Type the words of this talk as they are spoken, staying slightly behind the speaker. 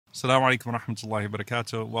Assalamu alaikum wa rahmatullahi wa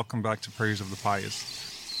barakatuh. Welcome back to Prayers of the Pious.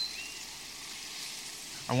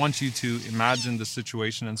 I want you to imagine the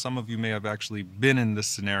situation, and some of you may have actually been in this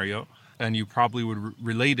scenario, and you probably would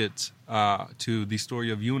relate it to the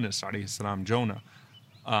story of Yunus alayhi salam, Jonah.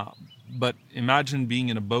 But imagine being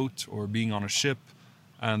in a boat or being on a ship,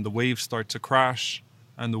 and the waves start to crash,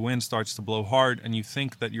 and the wind starts to blow hard, and you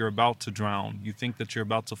think that you're about to drown. You think that you're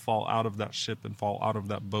about to fall out of that ship and fall out of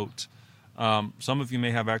that boat. Some of you may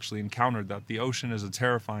have actually encountered that. The ocean is a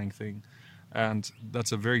terrifying thing, and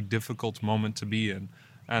that's a very difficult moment to be in.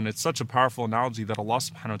 And it's such a powerful analogy that Allah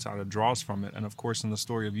subhanahu wa ta'ala draws from it. And of course, in the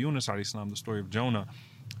story of Yunus alayhi salam, the story of Jonah,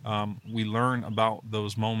 we learn about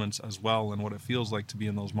those moments as well and what it feels like to be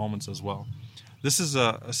in those moments as well. This is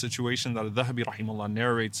a situation that Al-Dhahabi rahimahullah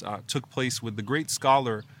narrates took place with the great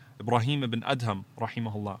scholar Ibrahim ibn Adham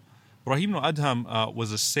rahimahullah. Ibrahim ibn Adham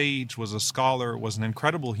was a sage, was a scholar, was an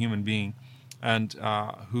incredible human being, and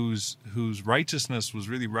whose righteousness was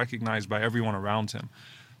really recognized by everyone around him.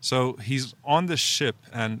 So he's on the ship,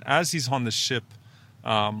 and as he's on the ship,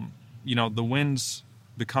 the winds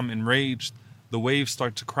become enraged, the waves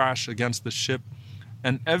start to crash against the ship,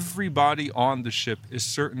 and everybody on the ship is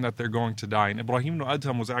certain that they're going to die. And Ibrahim ibn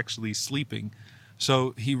Adham was actually sleeping.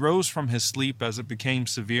 So he rose from his sleep as it became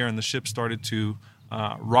severe, and the ship started to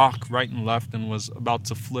rock right and left and was about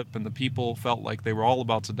to flip, and the people felt like they were all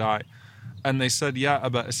about to die. And they said, Ya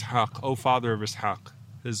Aba Ishaq, O father of Ishaq.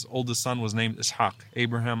 His oldest son was named Ishaq,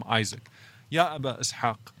 Abraham, Isaac. Ya Aba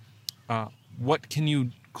Ishaq, what can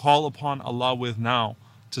you call upon Allah with now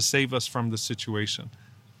to save us from this situation?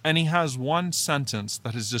 And he has one sentence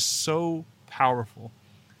that is just so powerful.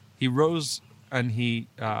 He rose and he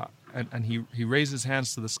raised his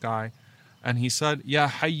hands to the sky, and he said, Ya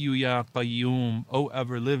Hayyu Ya Qayyum, O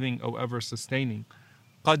ever living, O ever sustaining.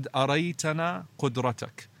 Qad araytana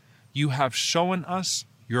qudratak. You have shown us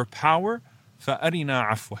your power. فَأَرِنَا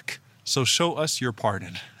عَفْوَكَ. So show us your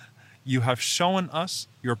pardon. You have shown us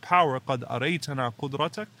your power. قَدْ أَرَيْتَنَا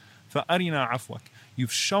قُدْرَتَكَ فَأَرِنَا عَفْوَكَ.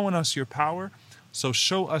 You've shown us your power, so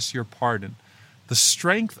show us your pardon. The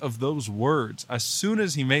strength of those words, as soon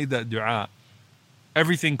as he made that dua,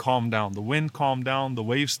 everything calmed down. The wind calmed down, the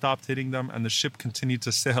waves stopped hitting them, and the ship continued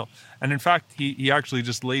to sail. And in fact, he actually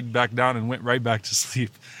just laid back down and went right back to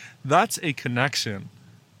sleep. That's a connection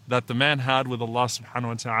that the man had with Allah subhanahu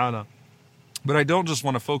wa ta'ala. But I don't just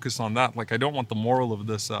want to focus on that. I don't want the moral of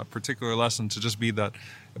this particular lesson to just be that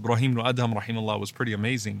Ibrahim ibn Adham rahimahullah was pretty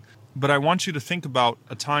amazing. But I want you to think about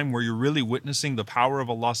a time where you're really witnessing the power of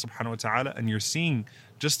Allah subhanahu wa ta'ala, and you're seeing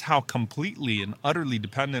just how completely and utterly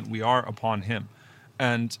dependent we are upon Him.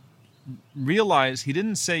 And realize He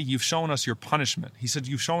didn't say, you've shown us your punishment. He said,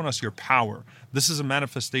 you've shown us your power. This is a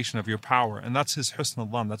manifestation of your power. And that's His husn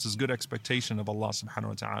al-dhan, that's His good expectation of Allah subhanahu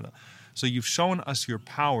wa ta'ala. So you've shown us your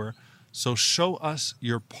power, so show us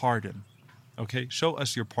your pardon. Okay, show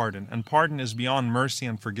us your pardon. And pardon is beyond mercy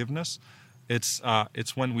and forgiveness. It's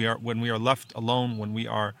when we are left alone, when we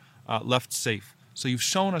are left safe. So you've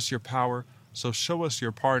shown us your power, so show us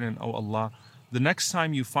your pardon, O Allah. The next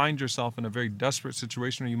time you find yourself in a very desperate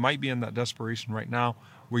situation, or you might be in that desperation right now,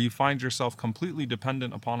 where you find yourself completely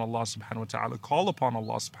dependent upon Allah subhanahu wa ta'ala, call upon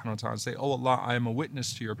Allah subhanahu wa ta'ala and say, Oh Allah, I am a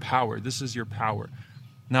witness to your power. This is your power.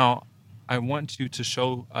 Now, I want you to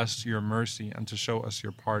show us your mercy and to show us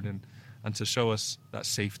your pardon and to show us that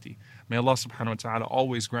safety. May Allah subhanahu wa ta'ala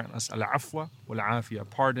always grant us al-afwa wal-afiyah,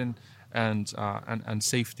 pardon and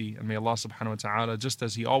safety. And may Allah subhanahu wa ta'ala, just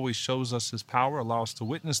as He always shows us His power, allow us to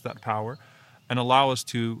witness that power and allow us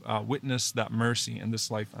to witness that mercy in this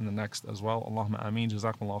life and the next as well. Allahumma ameen.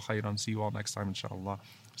 Jazakumullahu khairan. See you all next time, inshallah.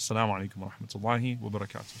 Assalamu alaikum wa rahmatullahi wa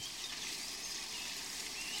barakatuh.